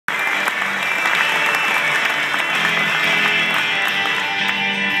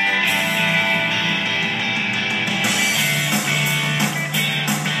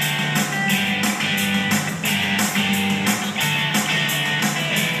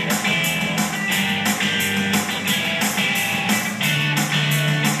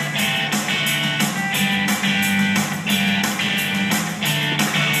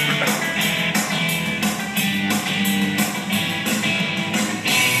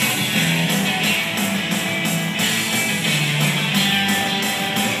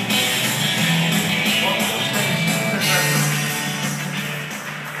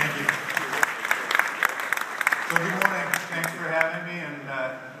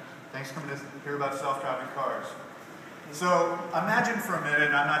Thanks for coming to hear about self-driving cars. So imagine for a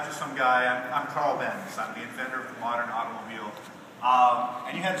minute, I'm not just some guy, I'm Carl Benz. I'm the inventor of the modern automobile.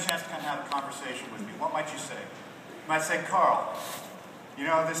 And you had a chance to kind of have a conversation with me. What might you say? You might say, Carl, you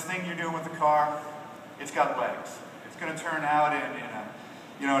know, this thing you're doing with the car, it's got legs. It's going to turn out in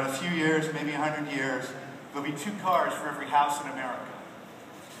a few years, maybe 100 years, there'll be 2 cars for every house in America.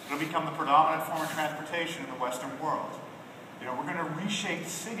 It'll become the predominant form of transportation in the Western world. You know, we're going to reshape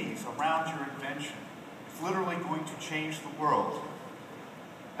cities around your invention. It's literally going to change the world.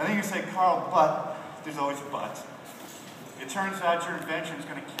 I think you say, Carl, but, there's always a but. It turns out your invention is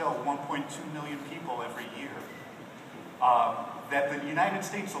going to kill 1.2 million people every year. That the United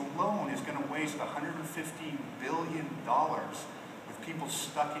States alone is going to waste $115 billion with people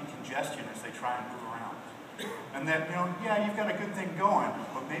stuck in congestion as they try and move around. And that, you know, yeah, you've got a good thing going,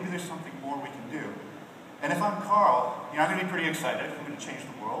 but maybe there's something more we can do. And if I'm Carl, you know, I'm going to be pretty excited. I'm going to change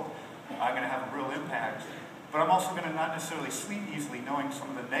the world. I'm going to have a real impact. But I'm also going to not necessarily sleep easily knowing some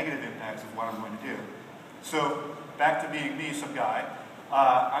of the negative impacts of what I'm going to do. So, back to being me, some guy,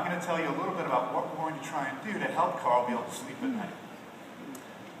 I'm going to tell you a little bit about what we're going to try and do to help Carl be able to sleep at night.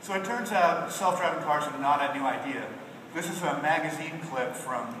 So it turns out self-driving cars are not a new idea. This is a magazine clip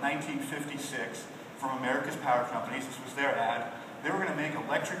from 1956 from America's Power Companies. This was their ad. They were going to make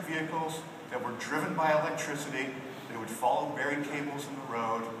electric vehicles that were driven by electricity. They would follow buried cables in the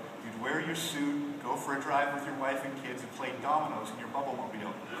road. You'd wear your suit, go for a drive with your wife and kids, and play dominoes in your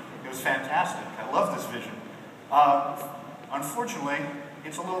bubble-mobile. It was fantastic. I love this vision. Unfortunately,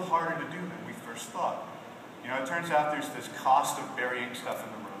 it's a little harder to do than we first thought. You know, it turns out there's this cost of burying stuff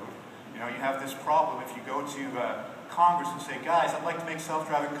in the road. You know, you have this problem if you go to Congress and say, guys, I'd like to make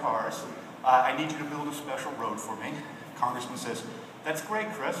self-driving cars. I need you to build a special road for me. Congressman says, that's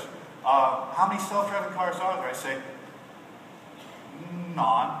great, Chris. How many self-driving cars are there? I say,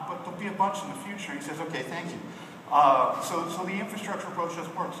 none, but there'll be a bunch in the future. He says, okay, thank you. So the infrastructure approach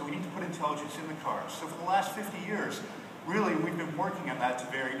doesn't work, so we need to put intelligence in the cars. So for the last 50 years, really, we've been working on that to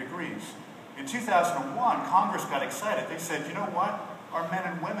varying degrees. In 2001, Congress got excited. They said, you know what? Our men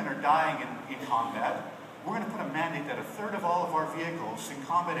and women are dying in combat. We're going to put a mandate that 1/3 of all of our vehicles in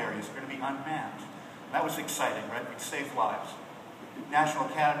combat areas are going to be unmanned. And that was exciting, right? We'd save lives. National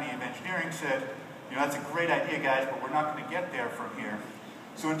Academy of Engineering said, you know, that's a great idea, guys, but we're not going to get there from here.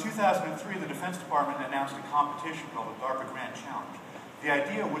 So in 2003, the Defense Department announced a competition called the DARPA Grand Challenge. The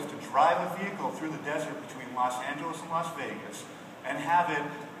idea was to drive a vehicle through the desert between Los Angeles and Las Vegas and have it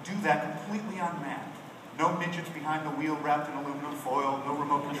do that completely unmanned. No midgets behind the wheel wrapped in aluminum foil, no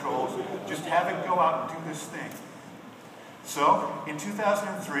remote controls. Just have it go out and do this thing. So in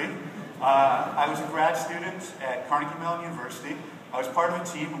 2003, I was a grad student at Carnegie Mellon University. I was part of a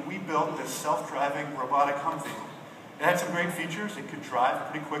team, and we built this self-driving robotic Humvee. It had some great features. It could drive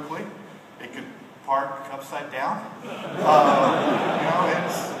pretty quickly. It could park upside down.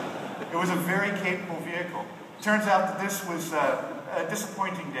 It was a very capable vehicle. Turns out that this was a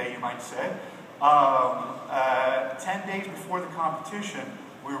disappointing day, you might say. 10 days before the competition,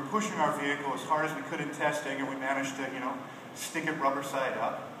 we were pushing our vehicle as hard as we could in testing, and we managed to, stick it rubber side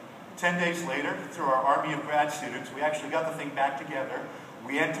up. 10 days later, through our army of grad students, we actually got the thing back together.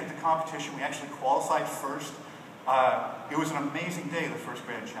 We entered the competition. We actually qualified first. It was an amazing day, the first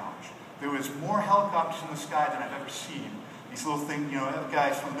Grand Challenge. There was more helicopters in the sky than I've ever seen. These little things,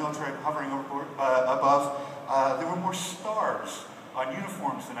 guys from the military hovering above. There were more stars on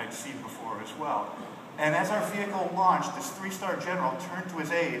uniforms than I'd seen before as well. And as our vehicle launched, this 3-star general turned to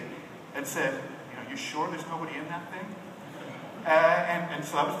his aide and said, you sure there's nobody in that thing? And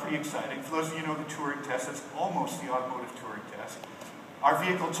so that was pretty exciting. For those of you who know the Turing test, that's almost the automotive Turing test. Our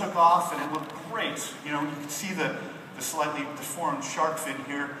vehicle took off and it looked great. You could see the slightly deformed shark fin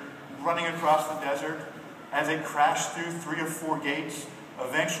here running across the desert as it crashed through 3 or 4 gates,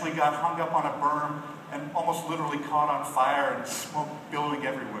 eventually got hung up on a berm and almost literally caught on fire and smoke billowing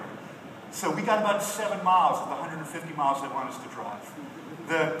everywhere. So we got about 7 miles of the 150 miles they wanted us to drive.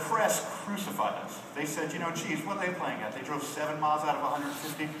 The press crucified us. They said, geez, what are they playing at? They drove 7 miles out of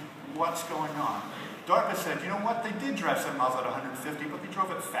 150. What's going on? DARPA said, you know what? They did drive 7 miles out of 150, but they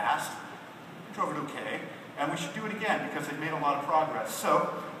drove it fast. They drove it okay. And we should do it again because they've made a lot of progress.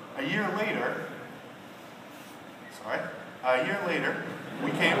 So a year later,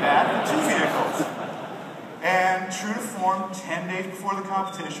 we came back with 2 vehicles. And true to form, 10 days before the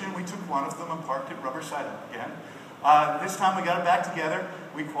competition, we took one of them and parked it rubber side up again. This time we got it back together.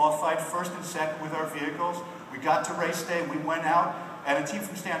 We qualified first and second with our vehicles. We got to race day, we went out, and a team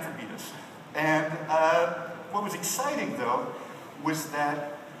from Stanford beat us. And what was exciting, though, was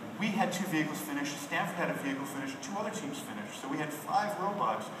that we had 2 vehicles finished, Stanford had a vehicle finished, 2 other teams finished. So we had 5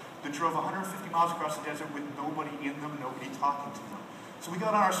 robots that drove 150 miles across the desert with nobody in them, nobody talking to them. So we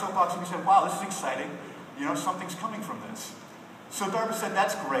got on our soapbox and we said, wow, this is exciting. You know, something's coming from this. So Dartmouth said,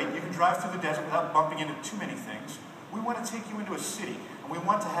 that's great. You can drive through the desert without bumping into too many things. We want to take you into a city, and we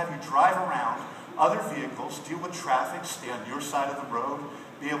want to have you drive around other vehicles, deal with traffic, stay on your side of the road,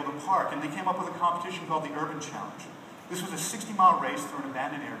 be able to park. And they came up with a competition called the Urban Challenge. This was a 60-mile race through an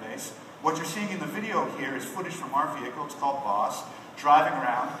abandoned airbase. What you're seeing in the video here is footage from our vehicle. It's called Boss, driving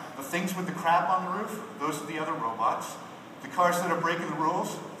around. The things with the crap on the roof, those are the other robots. The cars that are breaking the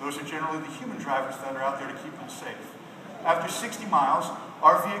rules, those are generally the human drivers that are out there to keep them safe. After 60 miles,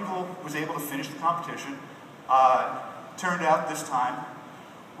 our vehicle was able to finish the competition. Turned out this time,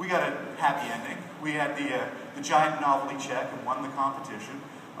 we got a happy ending. We had the giant novelty check and won the competition.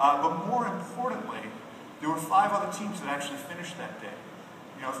 But more importantly, there were 5 other teams that actually finished that day.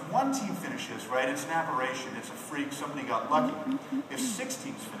 You know, if one team finishes, right, it's an aberration, it's a freak, somebody got lucky. If 6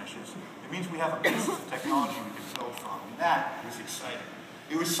 teams finishes, it means we have a basis of technology we can build from. And that was exciting.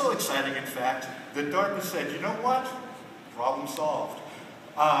 It was so exciting, in fact, that Dartmouth said, you know what? Problem solved.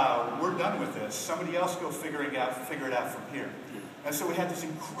 We're done with this. Somebody else go figure it out from here. And so we had this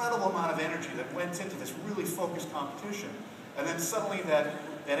incredible amount of energy that went into this really focused competition. And then suddenly that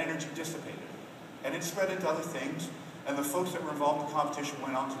energy dissipated. And it spread into other things. And the folks that were involved in the competition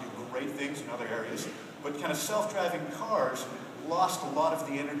went on to do great things in other areas. But kind of self-driving cars lost a lot of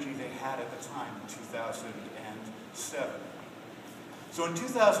the energy they had at the time in 2007. So in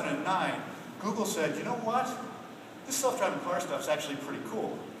 2009, Google said, you know what? This self-driving car stuff is actually pretty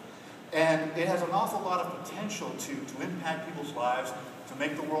cool. And it has an awful lot of potential to impact people's lives, to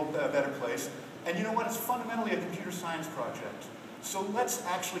make the world a better place. And you know what? It's fundamentally a computer science project. So let's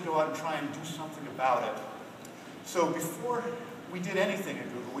actually go out and try and do something about it. So before we did anything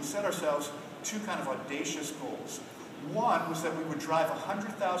at Google, we set ourselves 2 kind of audacious goals. One was that we would drive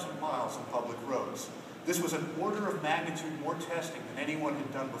 100,000 miles on public roads. This was an order of magnitude more testing than anyone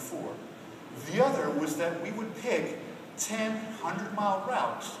had done before. The other was that we would pick 10 100-mile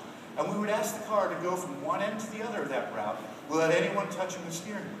routes, and we would ask the car to go from one end to the other of that route without anyone touching the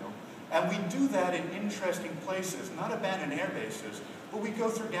steering wheel. And we do that in interesting places, not abandoned air bases, but we go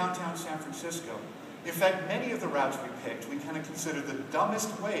through downtown San Francisco. In fact, many of the routes we picked, we kind of consider the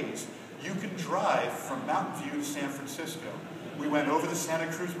dumbest ways you can drive from Mountain View to San Francisco. We went over the Santa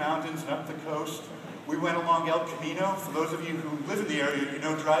Cruz Mountains and up the coast. We went along El Camino. For those of you who live in the area, you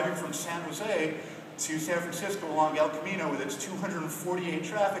know driving from San Jose to San Francisco along El Camino with its 248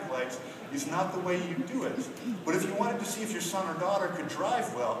 traffic lights is not the way you do it. But if you wanted to see if your son or daughter could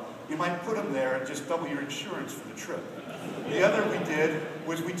drive well, you might put them there and just double your insurance for the trip. The other we did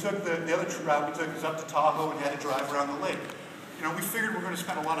was we took the other route we took was up to Tahoe and had to drive around the lake. You know, we figured we're going to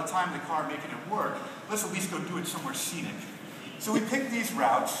spend a lot of time in the car making it work. Let's at least go do it somewhere scenic. So we picked these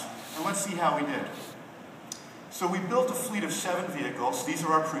routes, and let's see how we did. So we built a fleet of 7 vehicles. These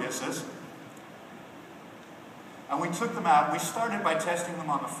are our Priuses. And we took them out. We started by testing them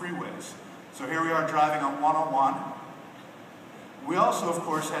on the freeways. So here we are driving on 101. We also, of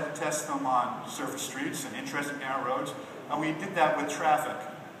course, had to test them on surface streets and interesting narrow roads. And we did that with traffic.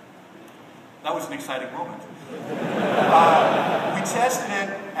 That was an exciting moment. We tested it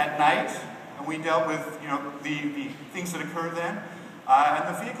at night, and we dealt with, you know, the things that occur then. And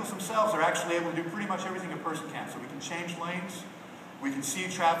the vehicles themselves are actually able to do pretty much everything a person can. So we can change lanes, we can see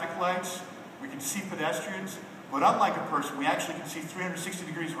traffic lights, we can see pedestrians, but unlike a person, we actually can see 360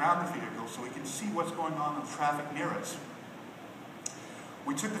 degrees around the vehicle, so we can see what's going on in the traffic near us.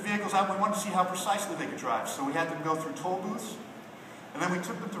 We took the vehicles out, and we wanted to see how precisely they could drive, so we had them go through toll booths, and then we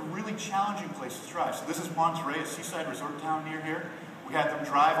took them to really challenging places to drive. So this is Monterey, a seaside resort town near here. We had them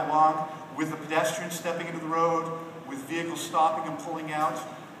drive along with the pedestrians stepping into the road, with vehicles stopping and pulling out.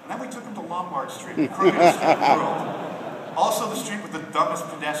 And then we took them to Lombard Street, the crooked street in the world. Also the street with the dumbest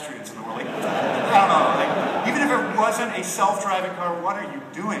pedestrians in the world. Like, I don't know, like, even if it wasn't a self-driving car, what are you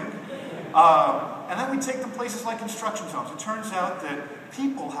doing? And then we take them places like construction zones. It turns out that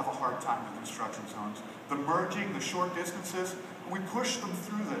people have a hard time with construction zones. The merging, the short distances, and we push them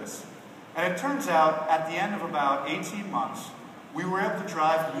through this. And it turns out, at the end of about 18 months, we were able to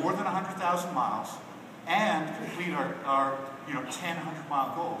drive more than 100,000 miles and complete our 10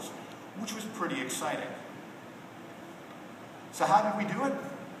 100-mile goals, which was pretty exciting. So how did we do it?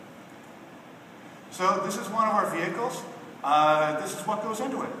 So this is one of our vehicles. This is what goes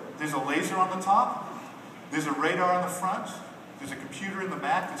into it. There's a laser on the top. There's a radar on the front. There's a computer in the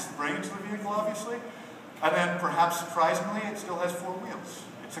back that's the brains of the vehicle, obviously. And then, perhaps surprisingly, it still has 4 wheels.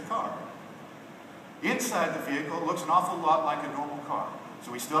 It's a car. Inside the vehicle, it looks an awful lot like a normal car.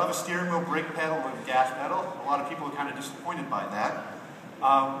 So we still have a steering wheel, brake pedal, and a gas pedal. A lot of people are kind of disappointed by that.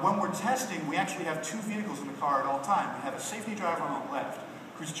 When we're testing, we actually have two vehicles in the car at all times. We have a safety driver on the left,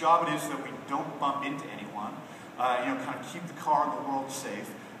 whose job it is that we don't bump into anyone, kind of keep the car and the world safe.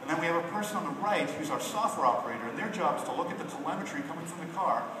 And then we have a person on the right who's our software operator, and their job is to look at the telemetry coming from the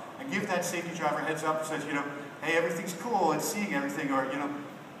car and give that safety driver a heads up and says, hey, everything's cool, it's seeing everything, or,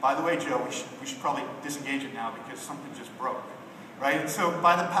 by the way, Joe, we should probably disengage it now because something just broke. Right? And so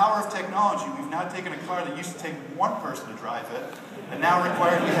by the power of technology, we've now taken a car that used to take one person to drive it, and now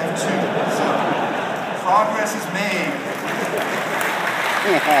required we have two. So progress is made.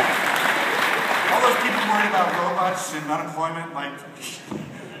 All those people worried about robots and unemployment, I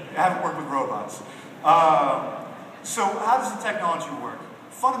haven't worked with robots. So how does the technology work?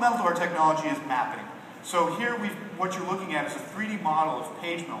 Fundamental to our technology is mapping. So here, what you're looking at is a 3D model of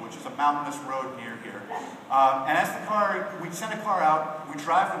Page Mill, which is a mountainous road near here. And as we send a car out, we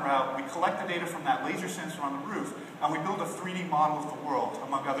drive the route, we collect the data from that laser sensor on the roof, and we build a 3D model of the world,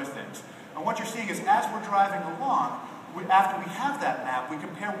 among other things. And what you're seeing is, as we're driving along, after we have that map, we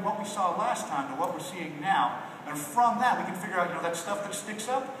compare what we saw last time to what we're seeing now, and from that, we can figure out, that stuff that sticks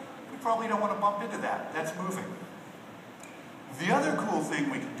up, we probably don't want to bump into that. That's moving. The other cool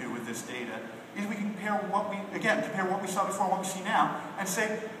thing we can do with this data is we can compare what we saw before and what we see now, and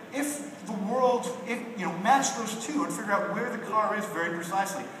say, if the world, match those two and figure out where the car is very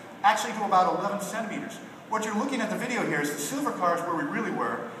precisely, actually to about 11 centimeters. What you're looking at the video here is the silver car is where we really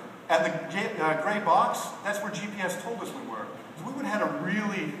were, and the gray box, that's where GPS told us we were. So we would have had a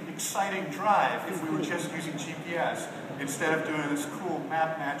really exciting drive if we were just using GPS instead of doing this cool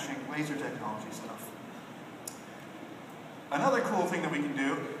map matching laser technology stuff. Another cool thing that we can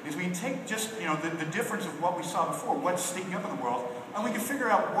do is we can take just the difference of what we saw before, what's sticking up in the world, and we can figure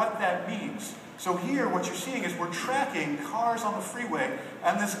out what that means. So here, what you're seeing is we're tracking cars on the freeway,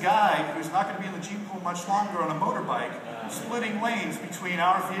 and this guy, who's not going to be in the gene pool much longer on a motorbike, splitting lanes between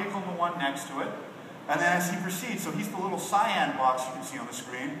our vehicle and the one next to it. And then as he proceeds, so he's the little cyan box you can see on the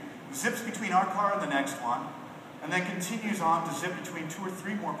screen, zips between our car and the next one, and then continues on to zip between 2 or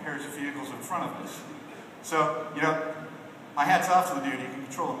 3 more pairs of vehicles in front of us. So, my hat's off to the dude. He can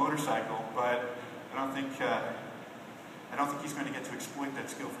control a motorcycle, but I don't think he's going to get to exploit that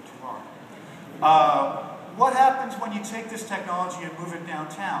skill for too long. What happens when you take this technology and move it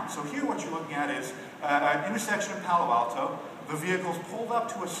downtown? So here, what you're looking at is an intersection in Palo Alto. The vehicle's pulled up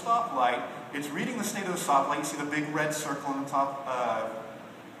to a stoplight. It's reading the state of the stoplight. You see the big red circle on the top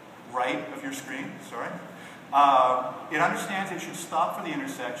right of your screen. Sorry. It understands it should stop for the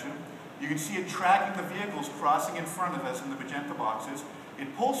intersection. You can see it tracking the vehicles crossing in front of us in the magenta boxes.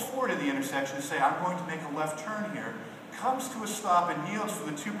 It pulls forward to the intersection to say, I'm going to make a left turn here, comes to a stop and yields for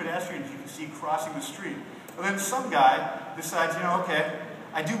the 2 pedestrians you can see crossing the street. And then some guy decides, okay,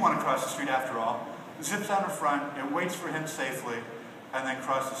 I do want to cross the street after all, zips out in front, it waits for him safely, and then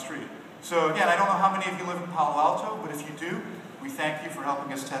crosses the street. So again, I don't know how many of you live in Palo Alto, but if you do, we thank you for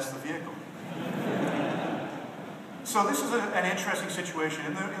helping us test the vehicle. So this is an interesting situation.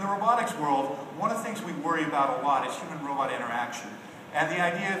 In the robotics world, one of the things we worry about a lot is human-robot interaction. And the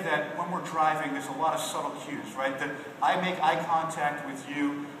idea that when we're driving, there's a lot of subtle cues, right? That I make eye contact with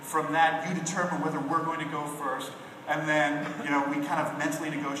you. From that, you determine whether we're going to go first. And then, we kind of mentally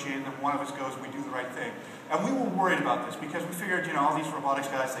negotiate, and then one of us goes, we do the right thing. And we were worried about this because we figured, all these robotics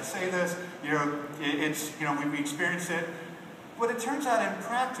guys, they say this, we experience it. But it turns out in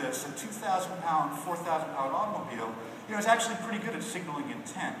practice, a 2,000-pound, 4,000-pound automobile, is actually pretty good at signaling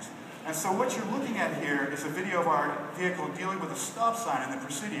intent. And so what you're looking at here is a video of our vehicle dealing with a stop sign in the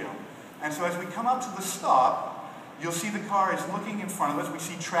Presidio. And so as we come up to the stop, you'll see the car is looking in front of us. We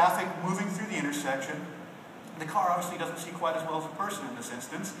see traffic moving through the intersection. The car obviously doesn't see quite as well as a person in this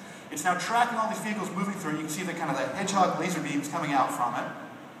instance. It's now tracking all these vehicles moving through. You can see the kind of the hedgehog laser beams coming out from it.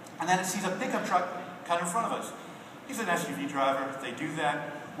 And then it sees a pickup truck kind of in front of us. He's an SUV driver. They do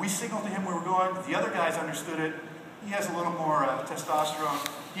that. We signaled to him where we're going. The other guys understood it. He has a little more testosterone.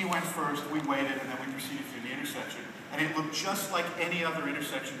 He went first. We waited, and then we proceeded through the intersection. And it looked just like any other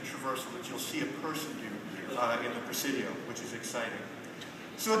intersection traversal that you'll see a person do in the Presidio, which is exciting.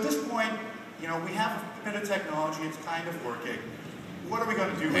 So at this point, we have a bit of technology. It's kind of working. What are we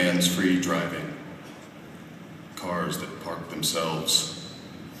going to do? Hands-free driving. Cars that park themselves.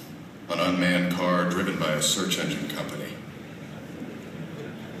 An unmanned car driven by a search engine company.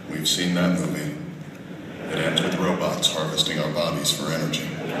 We've seen that movie. It ends with robots harvesting our bodies for energy.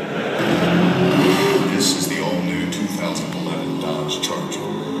 This is the all-new 2011 Dodge Charger,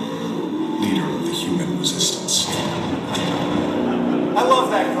 leader of the human resistance. I love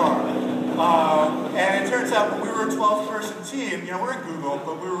that car. And it turns out when we were a 12-person team, you know, we're at Google,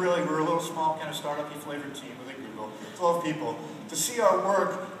 but we're a little small, kind of startup-y flavored team within Google. 12 people. To see our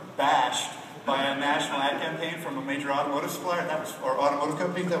work bashed by a national ad campaign from a major automotive supplier, or automotive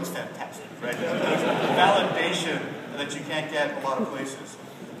company, that was fantastic, right? That was validation that you can't get a lot of places.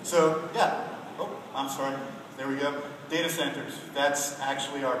 So, yeah. Oh, I'm sorry. There we go. Data centers. That's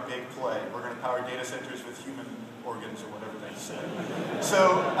actually our big play. We're going to power data centers with human organs or whatever they say.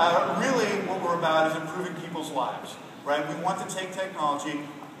 So, really, what we're about is improving people's lives, right? We want to take technology.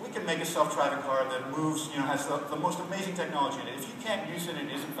 We can make a self-driving car that moves, you know, has the most amazing technology in it. If you can't use it and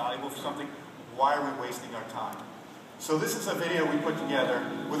it isn't valuable for something, why are we wasting our time? So this is a video we put together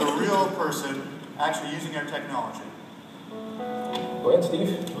with a real person actually using our technology. Go ahead, Steve.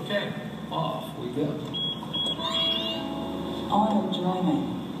 Okay, off we go. Auto driving.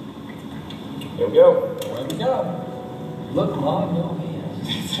 Here we go. There we go. Look, Mom, no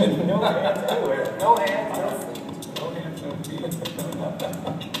hands. No hands anywhere. No hands, no feet. No hands, no feet.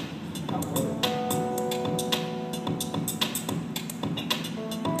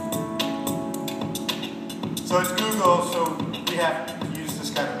 So it's Google, so we have to use this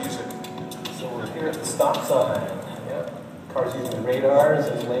kind of music. So we're here at the stop sign. Yep. Car's using the radars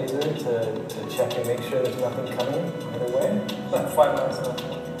and laser to check and make sure there's nothing coming either way. About 5 miles an hour.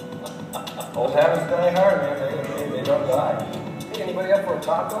 Old habits die hard, man. They don't die. Hey, anybody up for a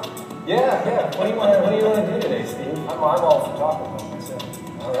taco? Yeah. What do you want to do today, Steve? I'm all for taco myself.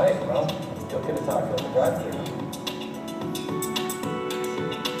 All right. Well, go get a taco in the drive-thru.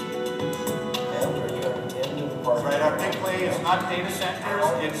 And we're turning into the park. Right, our big play is not data centers,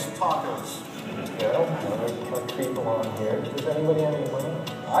 it's tacos. Go. I'll creep along here. Does anybody have any money?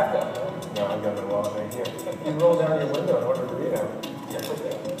 I've got one. No, I've got my wallet right here. You roll down your window and order a burrito. Yes, I do.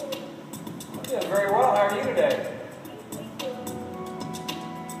 Yeah, very well. How are you today?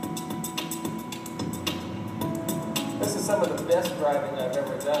 This is some of the best driving I've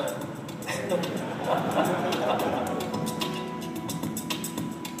ever done.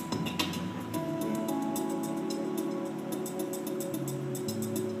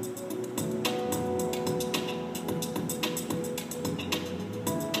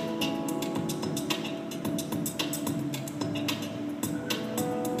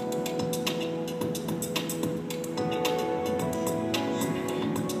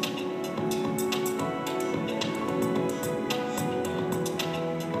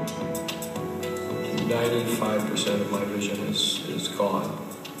 .5% of my vision is gone.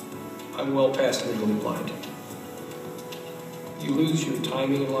 I'm well past legally blind. You lose your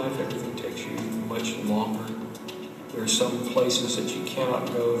timing in life, everything takes you much longer. There are some places that you cannot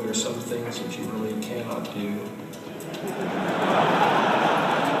go, there are some things that you really cannot do.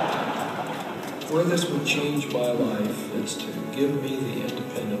 Where this would change my life is to give me the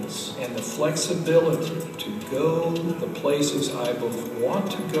independence and the flexibility to go the places I both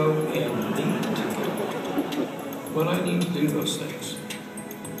want to go and need to go when I need to do those things.